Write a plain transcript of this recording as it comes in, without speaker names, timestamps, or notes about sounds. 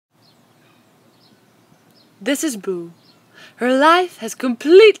This is Boo. Her life has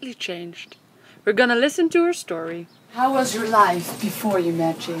completely changed. We're gonna listen to her story. How was your life before you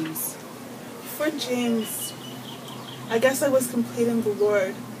met James? Before James, I guess I was complete in the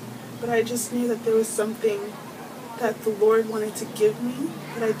Lord, but I just knew that there was something that the Lord wanted to give me,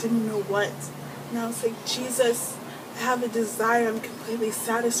 but I didn't know what. And I was like, Jesus, I have a desire. I'm completely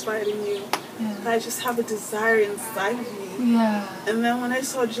satisfied in you. Yeah. But I just have a desire inside of me. Yeah. And then when I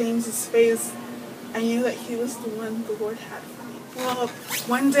saw James's face, I knew that he was the one the Lord had for me. Well,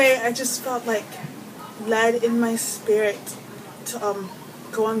 one day I just felt like led in my spirit to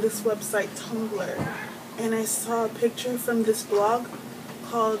go on this website, Tumblr, and I saw a picture from this blog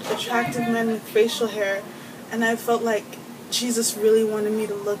called Attractive Men with Facial Hair, and I felt like Jesus really wanted me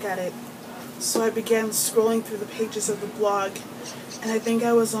to look at it. So I began scrolling through the pages of the blog, and I think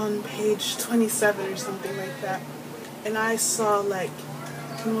I was on page 27 or something like that, and I saw like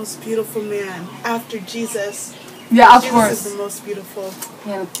the most beautiful man after Jesus. Yeah, of Jesus course. is the most beautiful.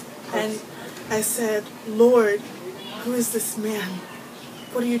 Yeah. And I said, Lord, who is this man?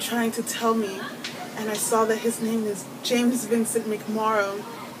 What are you trying to tell me? And I saw that his name is James Vincent Mcmorrow.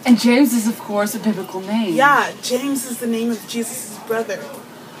 And James is, of course, a biblical name. Yeah, James is the name of Jesus' brother.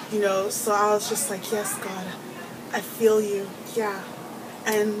 You know, so I was just like, yes, God, I feel you. Yeah.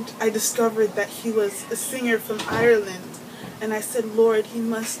 And I discovered that he was a singer from Ireland. And I said, Lord, he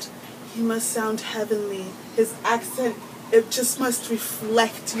must sound heavenly. His accent, it just must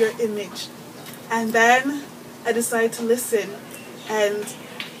reflect your image. And then I decided to listen. And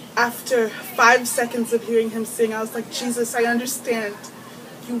after 5 seconds of hearing him sing, I was like, Jesus, I understand.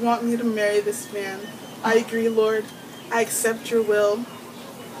 You want me to marry this man. I agree, Lord. I accept your will.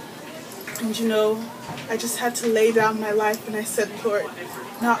 And you know, I just had to lay down my life and I said, Lord,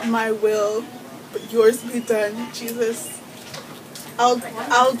 not my will, but yours be done, Jesus.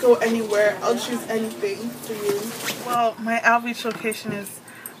 I'll go anywhere. I'll choose anything for you. Well, my outreach location is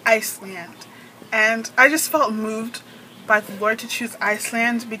Iceland. And I just felt moved by the Lord to choose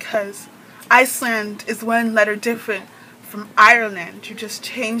Iceland because Iceland is one letter different from Ireland. You just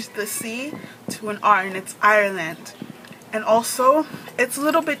changed the C to an R and it's Ireland. And also, it's a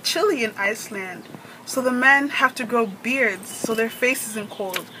little bit chilly in Iceland. So the men have to grow beards so their face isn't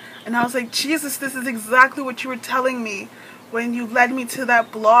cold. And I was like, Jesus, this is exactly what you were telling me when you led me to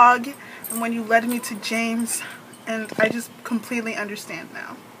that blog and when you led me to James. And I just completely understand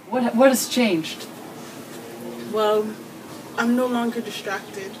now. What has changed? Well, I'm no longer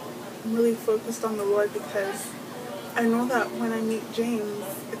distracted. I'm really focused on the Lord because I know that when I meet James,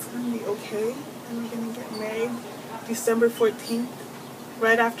 it's going to be okay. And we're going to get married December 14th,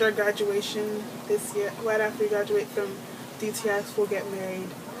 right after our graduation this year. Right after we graduate from DTS, we'll get married.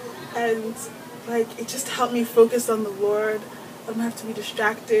 And like, it just helped me focus on the Lord. I don't have to be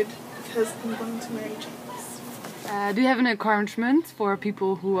distracted because I'm going to marry James. Do you have an encouragement for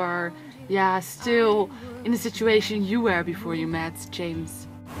people who are, still in the situation you were before you met James?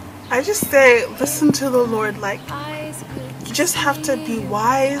 I just say, listen to the Lord. Like, you just have to be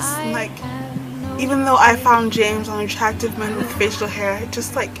wise. Like, even though I found James on Attractive Men with Facial Hair,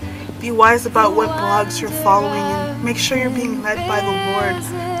 just like, be wise about what blogs you're following and make sure you're being led by the Lord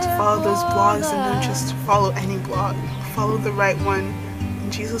to follow those blogs and don't just follow any blog. Follow the right one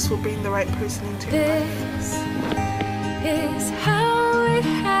and Jesus will bring the right person into your life. This is how it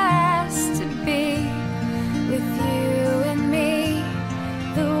has to be.